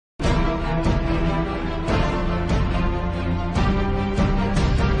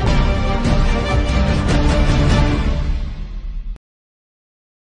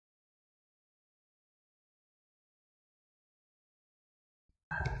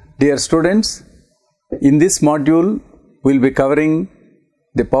Dear students, in this module, we will be covering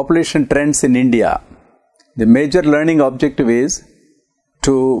the population trends in India. The major learning objective is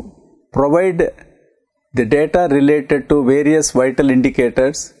to provide the data related to various vital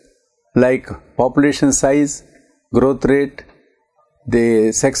indicators like population size, growth rate,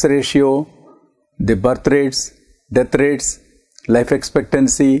 the sex ratio, the birth rates, death rates, life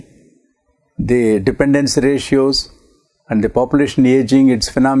expectancy, the dependency ratios, and the population aging, its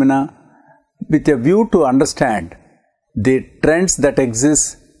phenomena, with a view to understand the trends that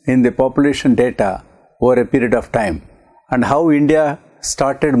exist in the population data over a period of time, and how India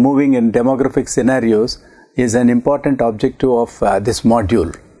started moving in demographic scenarios is an important objective of this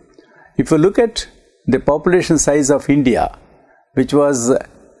module. If you look at the population size of India, which was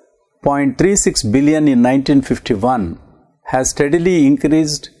 0.36 billion in 1951, has steadily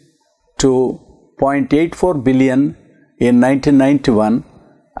increased to 0.84 billion in 1991,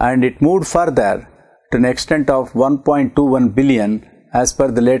 and it moved further to an extent of 1.21 billion as per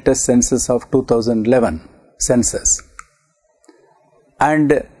the latest census of 2011 census.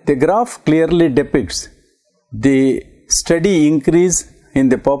 And the graph clearly depicts the steady increase in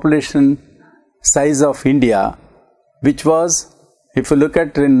the population size of India, which was, if you look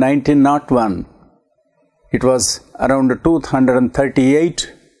at in 1901, it was around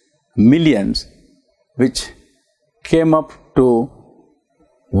 238 millions, which came up to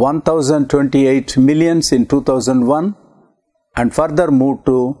 1028 millions in 2001 and further moved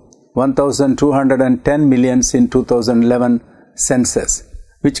to 1210 millions in 2011 census,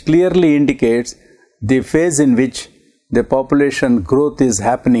 which clearly indicates the phase in which the population growth is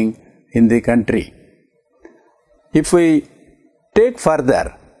happening in the country. If we take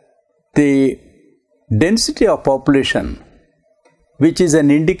further the density of population, which is an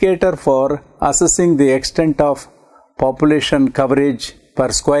indicator for assessing the extent of population coverage per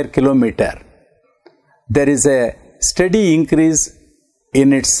square kilometer, there is a steady increase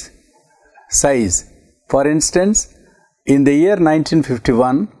in its size. For instance, in the year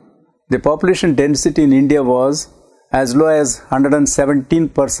 1951, the population density in India was as low as 117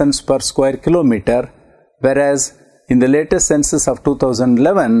 persons per square kilometer, whereas in the latest census of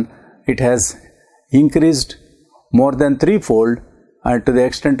 2011, it has increased more than threefold and to the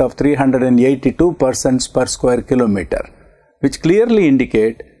extent of 382 persons per square kilometer, which clearly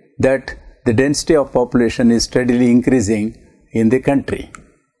indicate that the density of population is steadily increasing in the country.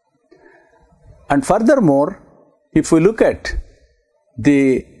 And furthermore, if we look at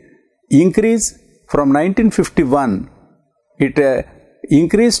the increase from 1951, it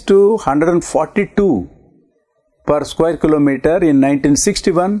increased to 142 per square kilometer in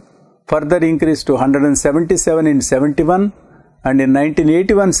 1961, further increased to 177 in 71, and in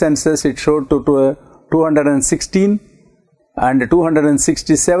 1981 census it showed to 216, and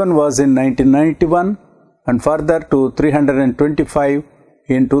 267 was in 1991, and further to 325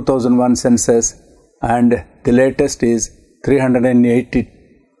 in 2001 census, and the latest is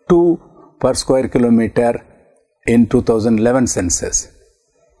 382 per square kilometer in 2011 census.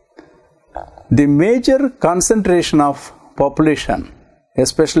 The major concentration of population,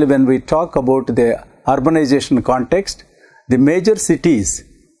 especially when we talk about the urbanization context, the major cities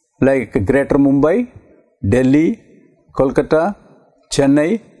like Greater Mumbai, Delhi, Kolkata,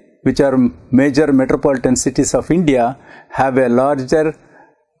 Chennai, which are major metropolitan cities of India, have a larger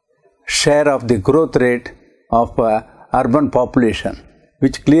share of the growth rate of urban population,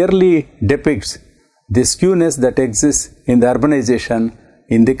 which clearly depicts the skewness that exists in the urbanization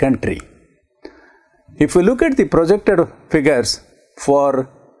in the country. If we look at the projected figures for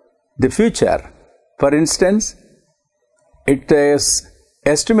the future, for instance, it is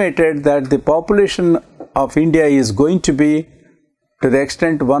estimated that the population of India is going to be to the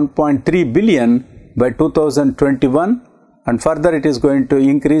extent 1.3 billion by 2021, and further it is going to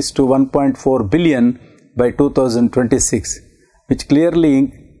increase to 1.4 billion by 2026, which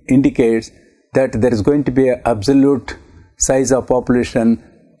clearly indicates that there is going to be an absolute size of population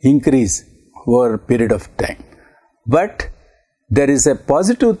increase over a period of time. But there is a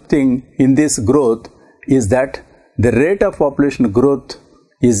positive thing in this growth is that the rate of population growth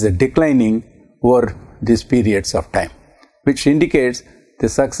is declining over these periods of time, which indicates the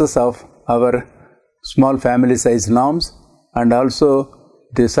success of our small family size norms and also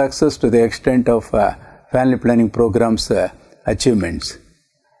the success to the extent of family planning programs achievements.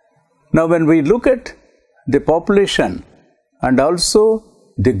 Now, when we look at the population and also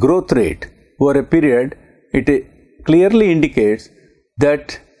the growth rate over a period, it clearly indicates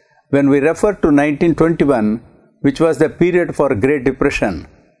that when we refer to 1921, which was the period for Great Depression,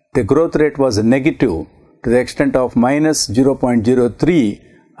 the growth rate was negative to the extent of minus 0.03,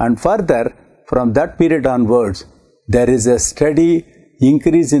 and further from that period onwards there is a steady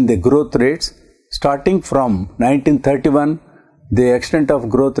increase in the growth rates. Starting from 1931, the extent of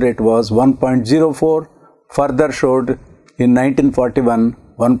growth rate was 1.04, further showed in 1941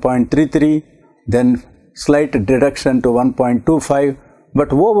 1.33, then slight reduction to 1.25,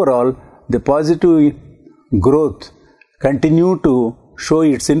 but overall the positive growth continued to show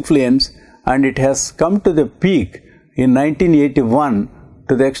its influence, and it has come to the peak in 1981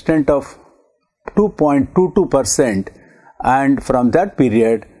 to the extent of 2.22%, and from that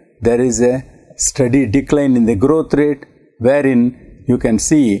period there is a steady decline in the growth rate, wherein you can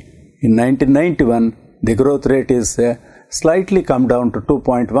see in 1991 the growth rate is slightly come down to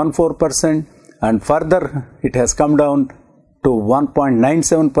 2.14%, and further it has come down to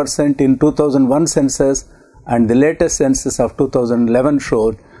 1.97% in 2001 census, and the latest census of 2011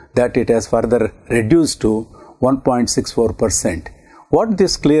 showed that it has further reduced to 1.64%. What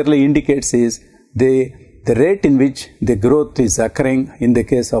this clearly indicates is the rate in which the growth is occurring in the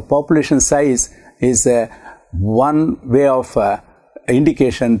case of population size is one way of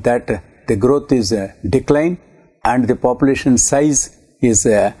indication that the growth is decline and the population size is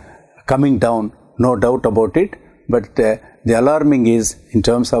coming down, no doubt about it, but the alarming is in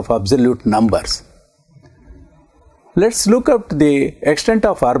terms of absolute numbers. Let's look at the extent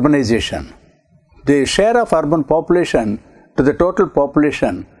of urbanization. The share of urban population to the total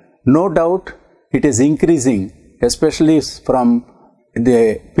population, no doubt it is increasing, especially from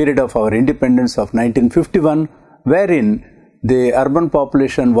the period of our independence of 1951, wherein the urban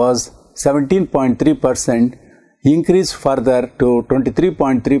population was 17.3%, increased further to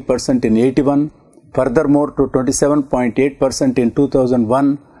 23.3% in 81, furthermore to 27.8% in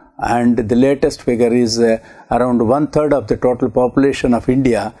 2001, and the latest figure is around 1/3 of the total population of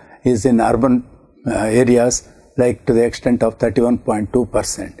India is in urban areas, like to the extent of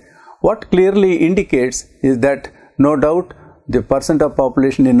 31.2%. What clearly indicates is that no doubt the percent of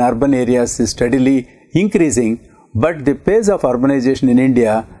population in urban areas is steadily increasing, but the pace of urbanization in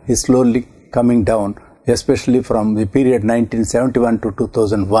India is slowly coming down, especially from the period 1971 to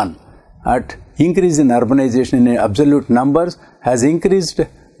 2001. At increase in urbanization in absolute numbers has increased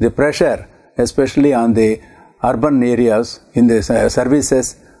the pressure, especially on the urban areas in the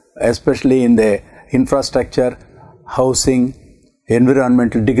services, especially in the infrastructure, housing,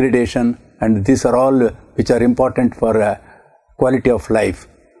 environmental degradation, and these are all which are important for quality of life.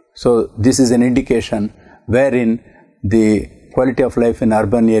 So this is an indication wherein the quality of life in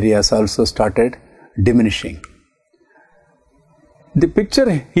urban areas also started diminishing. The picture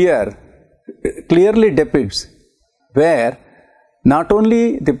here clearly depicts where not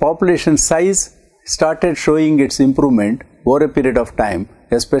only the population size started showing its improvement over a period of time,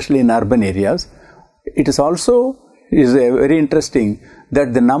 especially in urban areas, it is also very interesting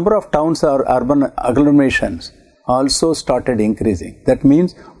that the number of towns or urban agglomerations also started increasing. That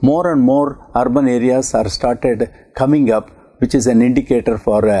means more and more urban areas are started coming up, which is an indicator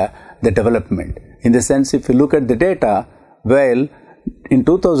for the development. In the sense, if you look at the data, well, in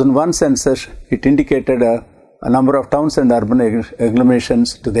 2001 census, it indicated a number of towns and urban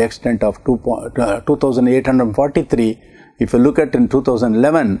agglomerations to the extent of 2,843. If you look at in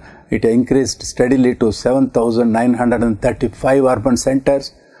 2011, it increased steadily to 7,935 urban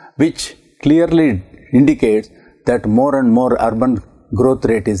centers, which clearly indicates that more and more urban growth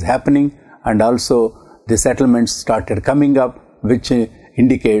rate is happening, and also the settlements started coming up, which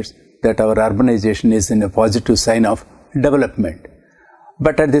indicates that our urbanization is in a positive sign of development.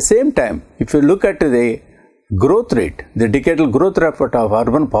 But at the same time, if you look at the growth rate, the decadal growth rate of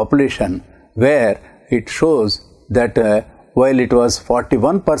urban population, where it shows that while it was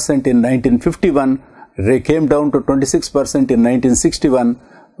 41% in 1951, it came down to 26% in 1961,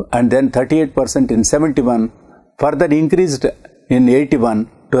 and then 38% in 71, further increased in 81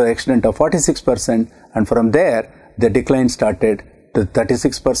 to the extent of 46%, and from there the decline started to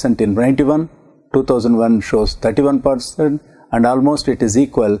 36% in 91, 2001 shows 31%, and almost it is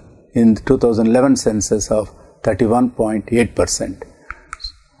equal in 2011 census of 31.8%.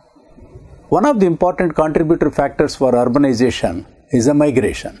 One of the important contributory factors for urbanization is a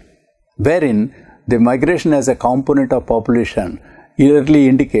migration, wherein the migration as a component of population clearly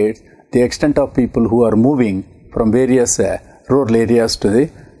indicates the extent of people who are moving from various rural areas to the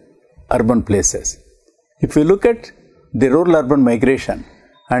urban places. If you look at the rural-urban migration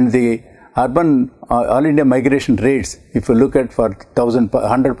and the urban all India migration rates, if you look at for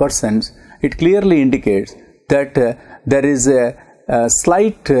 100%, it clearly indicates that there is a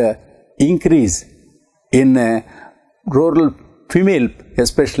slight increase in rural female,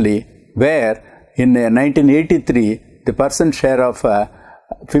 especially where in 1983 the percent share of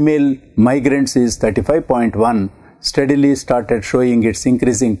female migrants is 35.1, steadily started showing its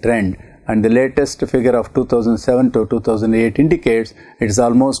increasing trend, and the latest figure of 2007 to 2008 indicates it is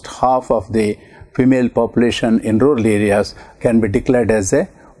almost half of the female population in rural areas can be declared as a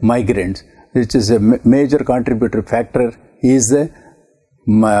migrants, which is a major contributory factor is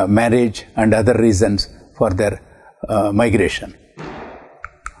marriage and other reasons for their migration.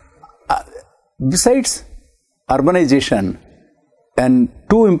 Besides urbanization, and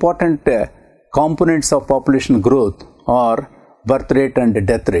two important components of population growth are birth rate and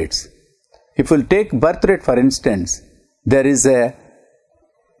death rates. If we take birth rate for instance, there is a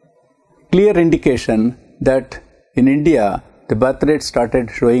clear indication that in India the birth rate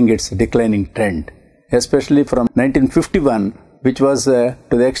started showing its declining trend, especially from 1951, which was to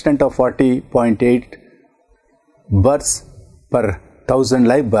the extent of 40.8 births per 1000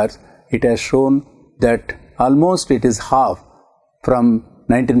 live births. It has shown that almost it is half from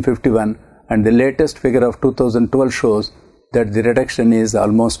 1951, and the latest figure of 2012 shows that the reduction is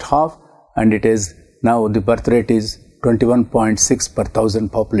almost half, and it is now the birth rate is 21.6 per 1000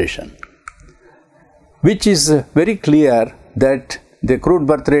 population, which is very clear that the crude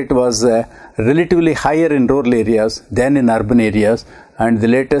birth rate was relatively higher in rural areas than in urban areas, and the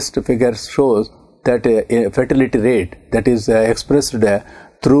latest figure shows that fertility rate that is expressed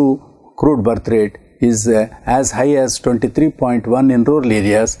through crude birth rate is as high as 23.1 in rural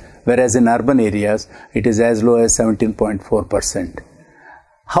areas, whereas in urban areas it is as low as 17.4%.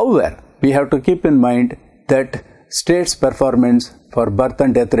 However, we have to keep in mind that states' performance for birth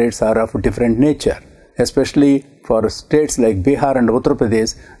and death rates are of different nature, especially for states like Bihar and Uttar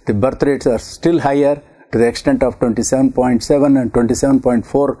Pradesh. The birth rates are still higher to the extent of 27.7 and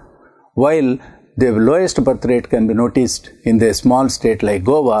 27.4, while the lowest birth rate can be noticed in the small state like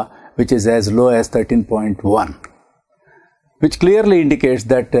Goa, which is as low as 13.1, which clearly indicates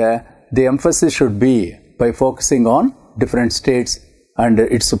that the emphasis should be by focusing on different states, and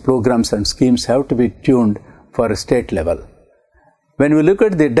its programs and schemes have to be tuned for a state level. When we look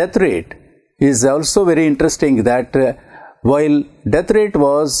at the death rate, it is also very interesting that while death rate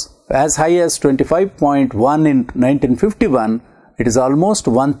was as high as 25.1 in 1951, it is almost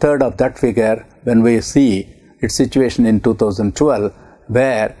one-third of that figure when we see its situation in 2012,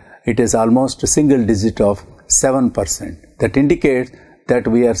 where it is almost a single digit of 7%. That indicates that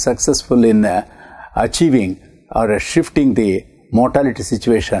we are successful in achieving or shifting the mortality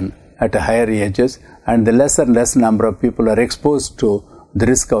situation at higher ages, and the less and less number of people are exposed to the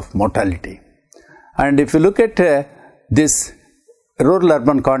risk of mortality. And if you look at this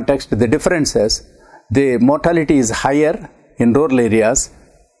rural-urban context, the differences, the mortality is higher in rural areas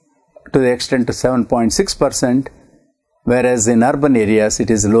to the extent of 7.6%, whereas in urban areas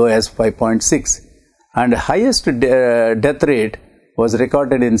it is low as 5.6. And highest death rate was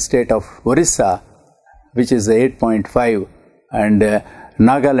recorded in state of Orissa, which is 8.5, and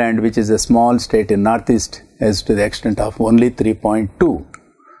Nagaland, which is a small state in northeast, is to the extent of only 3.2.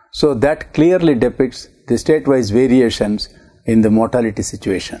 So that clearly depicts the state-wise variations in the mortality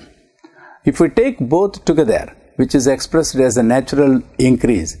situation. If we take both together, which is expressed as a natural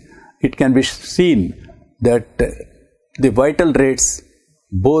increase, it can be seen that the vital rates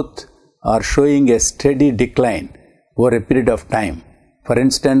both are showing a steady decline over a period of time. For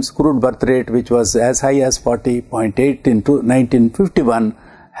instance, crude birth rate, which was as high as 40.8 in 1951,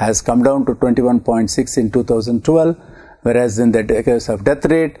 has come down to 21.6 in 2012, whereas in the case of death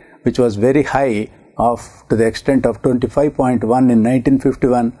rate, which was very high to the extent of 25.1 in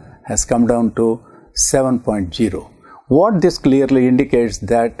 1951, has come down to 7.0. What this clearly indicates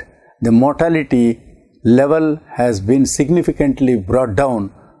that the mortality level has been significantly brought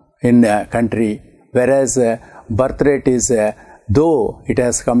down in the country, whereas birth rate is, though it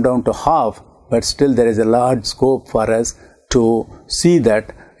has come down to half, but still there is a large scope for us to see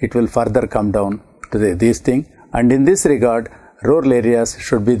that it will further come down to this thing. And in this regard, rural areas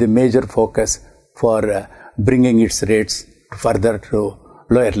should be the major focus for bringing its rates further to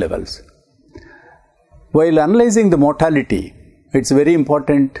lower levels. While analyzing the mortality, it's very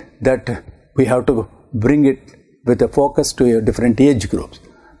important that we have to bring it with a focus to different age groups,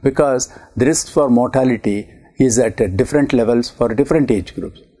 because the risk for mortality is at different levels for different age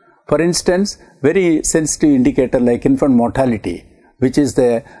groups. For instance, very sensitive indicator like infant mortality, which is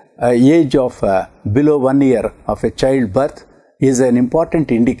the age of below 1 year of a child birth, is an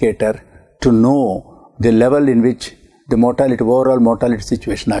important indicator to know the level in which the mortality, overall mortality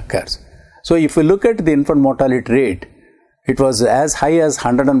situation occurs. So if we look at the infant mortality rate, it was as high as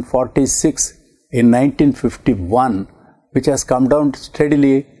 146 in 1951, which has come down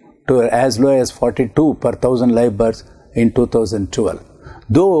steadily to as low as 42 per 1000 live births in 2012.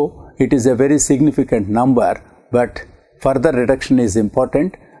 though it is a very significant number, but further reduction is important,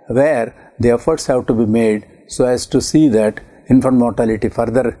 where the efforts have to be made so as to see that infant mortality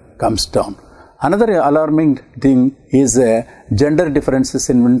further comes down. Another alarming thing is gender differences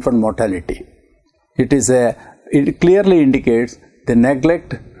in infant mortality. It clearly indicates the neglect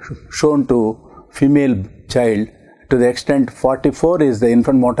shown to female child to the extent 44 is the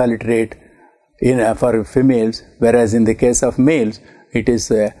infant mortality rate for females, whereas in the case of males it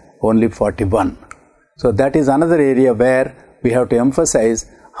is only 41. So that is another area where we have to emphasize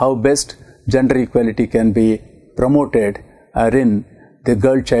how best gender equality can be promoted, wherein the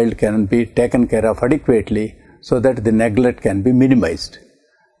girl child can be taken care of adequately so that the neglect can be minimized.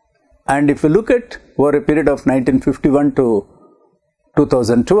 And if you look at over a period of 1951 to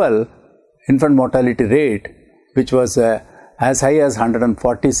 2012, infant mortality rate, which was as high as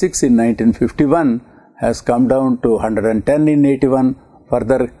 146 in 1951, has come down to 110 in 81,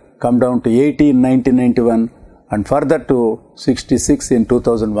 further come down to 80 in 1991, and further to 66 in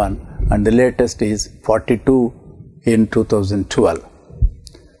 2001, and the latest is 42 in 2012.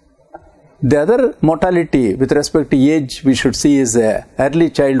 The other mortality with respect to age we should see is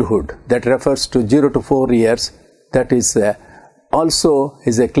early childhood, that refers to 0 to 4 years. That is also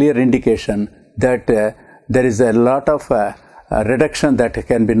is a clear indication that there is a lot of reduction that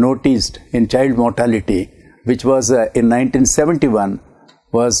can be noticed in child mortality, which was in 1971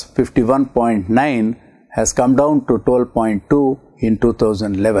 was 51.9, has come down to 12.2 in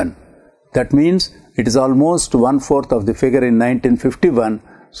 2011. That means it is almost 1/4 of the figure in 1951.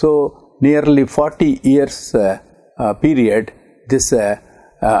 So nearly 40 years period, this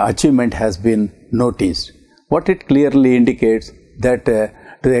achievement has been noticed. What it clearly indicates that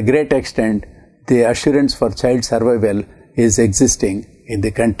to a great extent the assurance for child survival is existing in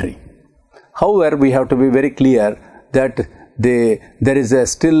the country. However, we have to be very clear that there is a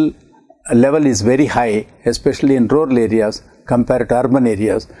still level is very high, especially in rural areas compared to urban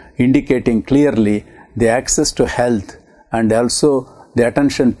areas, indicating clearly the access to health and also the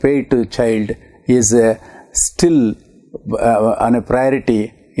attention paid to child is still on a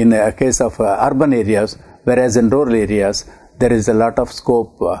priority in a case of urban areas, whereas in rural areas there is a lot of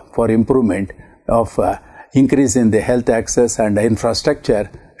scope for improvement of increase in the health access, and infrastructure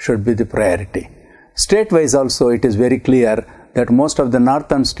should be the priority. State-wise also it is very clear that most of the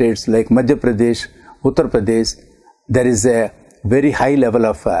northern states like Madhya Pradesh, Uttar Pradesh, there is a very high level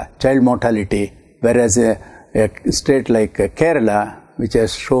of child mortality, whereas a state like Kerala, which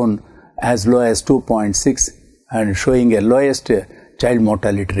has shown as low as 2.6 and showing a lowest child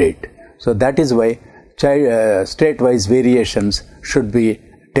mortality rate. So that is why state-wise variations should be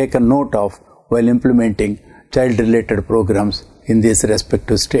taken note of while implementing child-related programs in these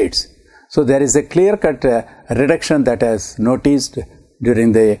respective states. So there is a clear-cut reduction that has noticed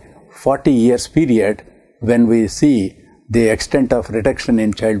during the 40 years period when we see the extent of reduction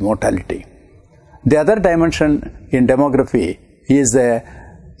in child mortality. The other dimension in demography is the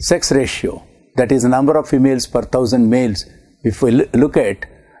sex ratio, that is the number of females per 1,000 males. If we look at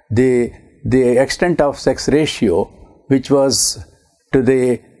the extent of sex ratio, which was to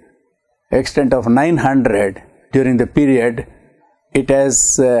the extent of 900 during the period, it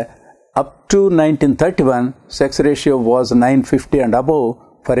has up to 1931, sex ratio was 950 and above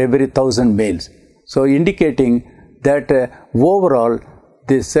for every 1,000 males. So indicating that overall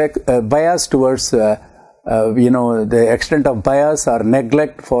the bias towards the extent of bias or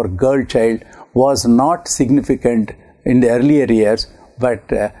neglect for girl child was not significant in the earlier years, but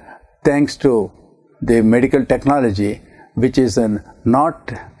thanks to the medical technology, which is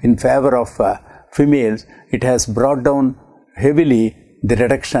not in favor of females, it has brought down heavily the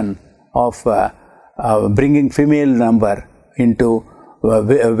reduction of bringing female number into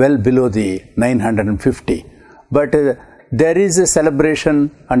well below the 950. But there is a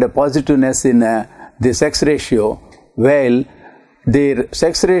celebration and a positiveness in the sex ratio, while the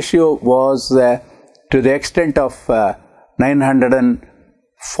sex ratio was to the extent of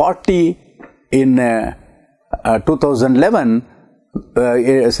 940 in 2011,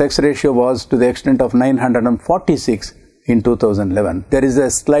 sex ratio was to the extent of 946 in 2011. There is a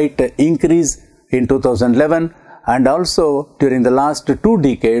slight increase in 2011, and also during the last 2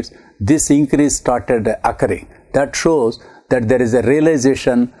 decades this increase started occurring. That shows that there is a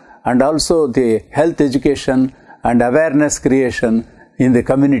realization, and also the health education and awareness creation in the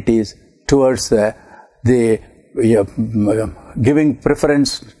communities towards giving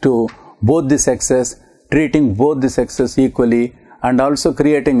preference to both the sexes, treating both the sexes equally, and also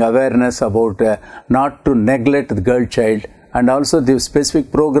creating awareness about not to neglect the girl child, and also the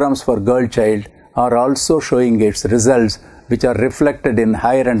specific programs for girl child are also showing its results, which are reflected in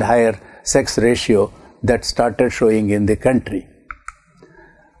higher and higher sex ratio that started showing in the country.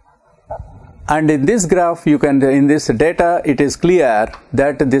 And in this graph, in this data, it is clear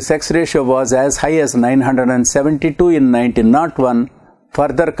that the sex ratio was as high as 972 in 1901,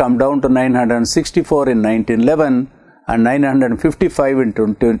 further come down to 964 in 1911 and 955 in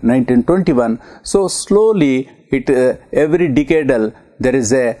 1921. So slowly, every decadal, there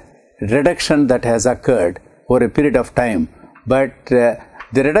is a reduction that has occurred over a period of time. But the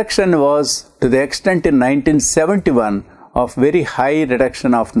reduction was to the extent in 1971 of very high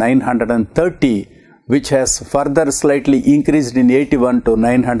reduction of 930, which has further slightly increased in 81 to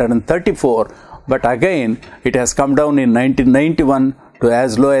 934, but again it has come down in 1991 to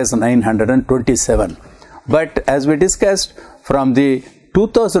as low as 927. But as we discussed, from the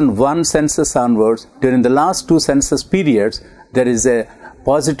 2001 census onwards, during the last two census periods, there is a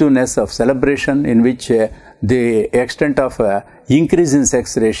positiveness of celebration in which the extent of increase in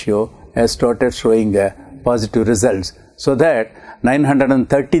sex ratio has started showing positive results. So that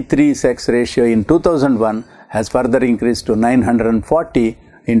 933 sex ratio in 2001 has further increased to 940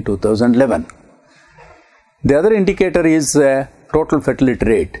 in 2011. The other indicator is total fertility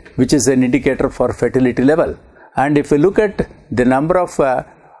rate, which is an indicator for fertility level. And if we look at the number of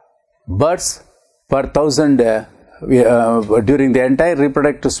births per thousand during the entire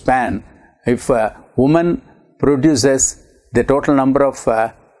reproductive span, if a woman produces the total number of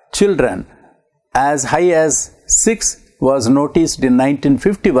children, as high as 6 was noticed in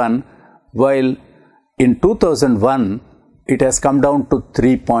 1951, while in 2001 it has come down to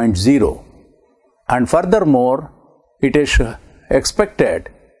 3.0. And furthermore, it is expected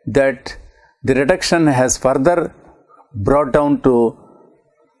that the reduction has further brought down to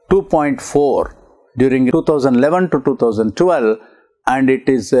 2.4 during 2011 to 2012, and it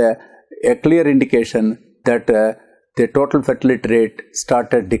is a clear indication that the total fertility rate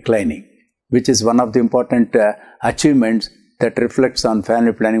started declining, which is one of the important achievements that reflects on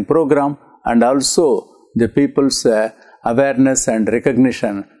family planning program and also the people's awareness and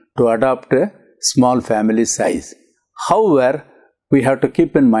recognition to adopt a small family size. However, we have to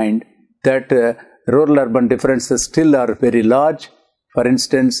keep in mind that rural-urban differences still are very large. For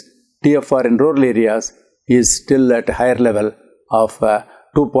instance, TFR in rural areas is still at a higher level of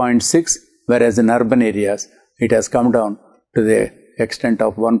 2.6, whereas in urban areas it has come down to the extent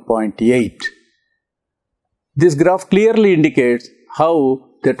of 1.8. This graph clearly indicates how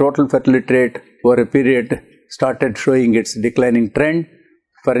the total fertility rate over a period started showing its declining trend.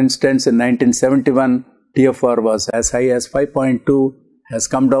 For instance, in 1971, TFR was as high as 5.2, has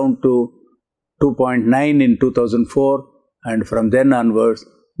come down to 2.9 in 2004, and from then onwards,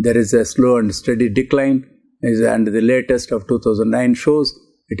 there is a slow and steady decline, and the latest of 2009 shows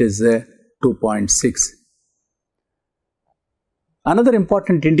it is 2.6. Another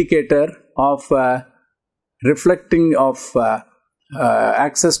important indicator of reflecting of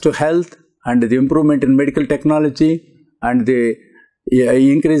access to health and the improvement in medical technology and the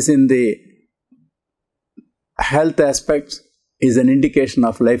increase in the health aspects is an indication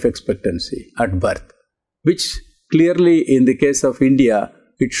of life expectancy at birth, which clearly in the case of India,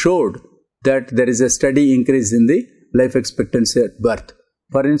 it showed that there is a steady increase in the life expectancy at birth.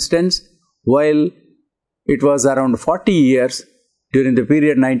 For instance, while it was around 40 years during the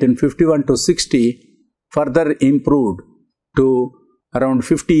period 1951 to 60, further improved to around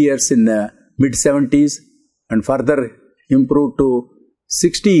 50 years in the mid-70s and further improved to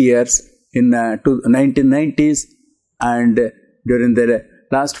 60 years in 1990s, and during the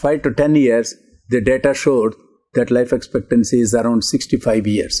last 5 to 10 years, the data showed that life expectancy is around 65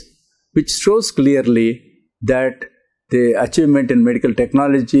 years, which shows clearly that the achievement in medical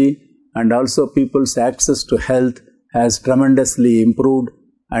technology and also people's access to health has tremendously improved,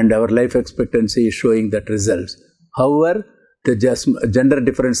 and our life expectancy is showing that results. However, the gender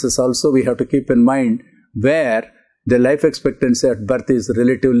differences also we have to keep in mind, where the life expectancy at birth is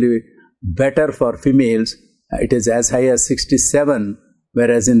relatively better for females. It is as high as 67,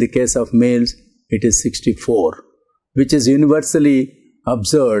 whereas in the case of males, it is 64, which is universally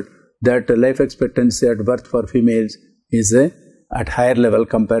observed that life expectancy at birth for females is at higher level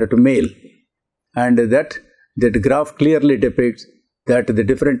compared to male. And that graph clearly depicts that the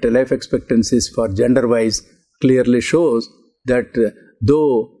different life expectancies for gender-wise clearly shows that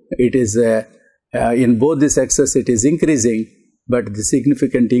though it is in both the sexes it is increasing, but the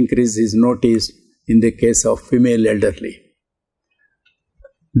significant increase is noticed in the case of female elderly.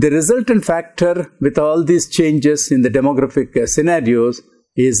 The resultant factor with all these changes in the demographic scenarios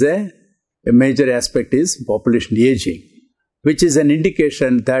is a major aspect is population aging, which is an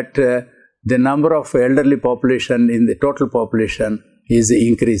indication that the number of elderly population in the total population is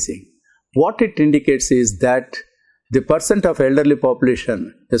increasing. What it indicates is that the percent of elderly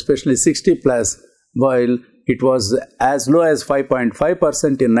population, especially 60 plus, while it was as low as 5.5%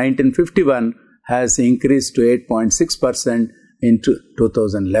 in 1951, has increased to 8.6% in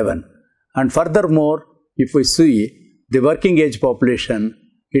 2011. And furthermore, if we see the working age population,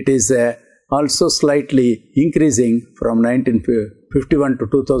 it is also slightly increasing from 1951 to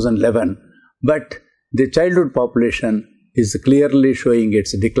 2011. But the childhood population is clearly showing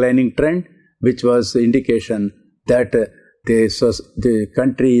its declining trend, which was indication that the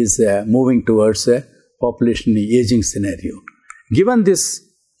country is moving towards a population aging scenario. Given this,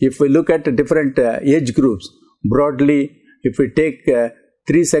 if we look at different age groups, broadly, if we take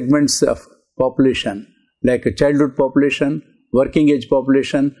three segments of population, like a childhood population, working age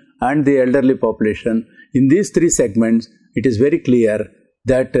population, and the elderly population, in these three segments, it is very clear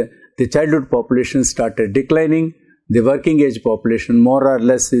that the childhood population started declining, the working age population more or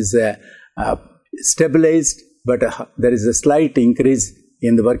less is stabilized, but there is a slight increase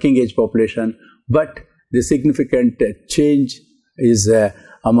in the working age population, but the significant change is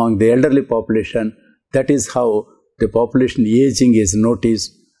among the elderly population. That is how the population aging is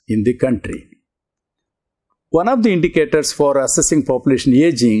noticed in the country. One of the indicators for assessing population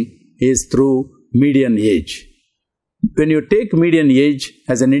aging is through median age. When you take median age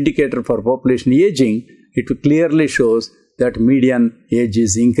as an indicator for population aging, it clearly shows that median age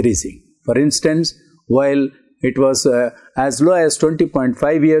is increasing. For instance, while it was as low as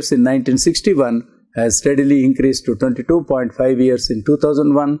 20.5 years in 1961, has steadily increased to 22.5 years in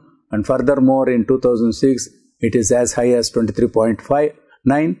 2001, and furthermore in 2006, it is as high as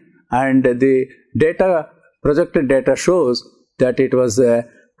 23.59, and the projected data shows that it was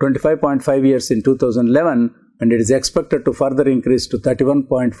 25.5 years in 2011, and it is expected to further increase to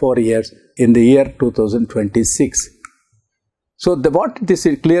 31.4 years in the year 2026. So what this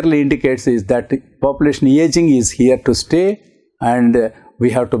clearly indicates is that population aging is here to stay, and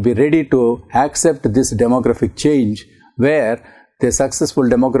we have to be ready to accept this demographic change, where the successful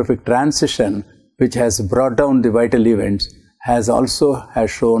demographic transition, which has brought down the vital events, has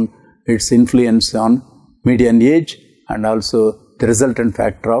shown its influence on median age and also the resultant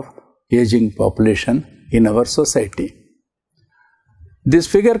factor of aging population in our society. This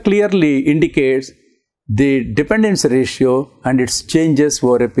figure clearly indicates the dependence ratio and its changes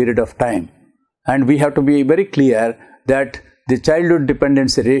over a period of time. And we have to be very clear that the childhood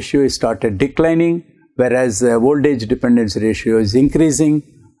dependency ratio started declining, whereas the old age dependency ratio is increasing,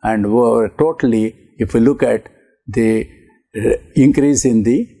 and totally, if we look at the increase in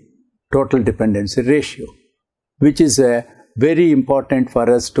the total dependency ratio, which is very important for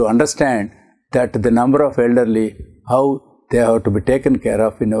us to understand that the number of elderly, how they have to be taken care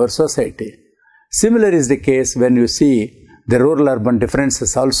of in our society. Similar is the case when you see the rural-urban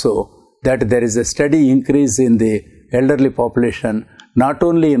differences also, that there is a steady increase in the elderly population, not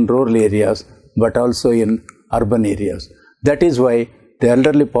only in rural areas, but also in urban areas. That is why the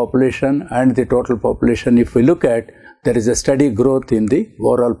elderly population and the total population, if we look at, there is a steady growth in the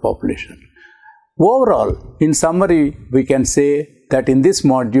overall population. Overall, in summary, we can say that in this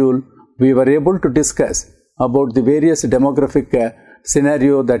module, we were able to discuss about the various demographic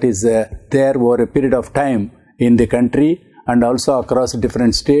scenario that is there over a period of time in the country and also across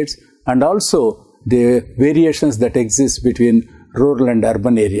different states, and also the variations that exist between rural and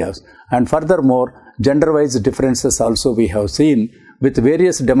urban areas. And furthermore, gender-wise differences also we have seen with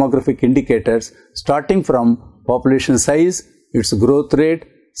various demographic indicators, starting from population size, its growth rate,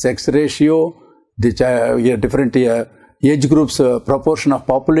 sex ratio, the different age groups, proportion of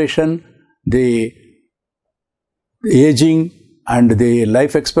population, the aging and the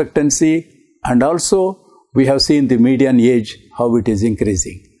life expectancy, and also we have seen the median age, how it is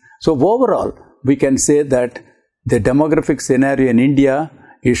increasing. So overall, we can say that the demographic scenario in India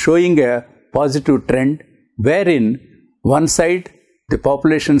is showing a positive trend, wherein one side, the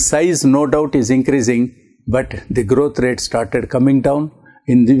population size no doubt is increasing, but the growth rate started coming down.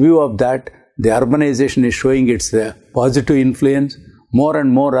 In the view of that, the urbanization is showing its positive influence. More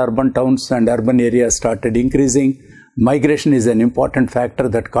and more urban towns and urban areas started increasing. Migration is an important factor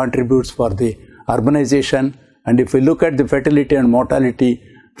that contributes for the urbanization. And if we look at the fertility and mortality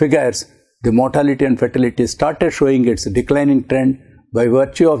figures, the mortality and fertility started showing its declining trend. By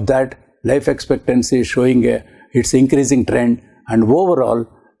virtue of that, life expectancy is showing its increasing trend, and overall,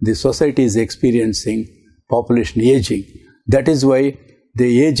 the society is experiencing population aging. That is why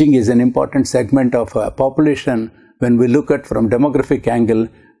the aging is an important segment of population when we look at from demographic angle,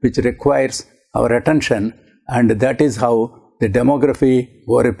 which requires our attention, and that is how the demography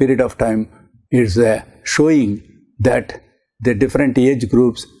over a period of time is showing that the different age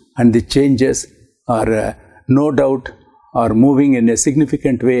groups and the changes are no doubt are moving in a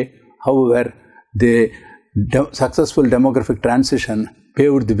significant way. However, the successful demographic transition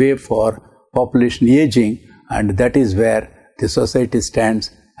paved the way for population aging, and that is where the society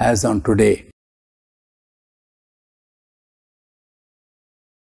stands as on today.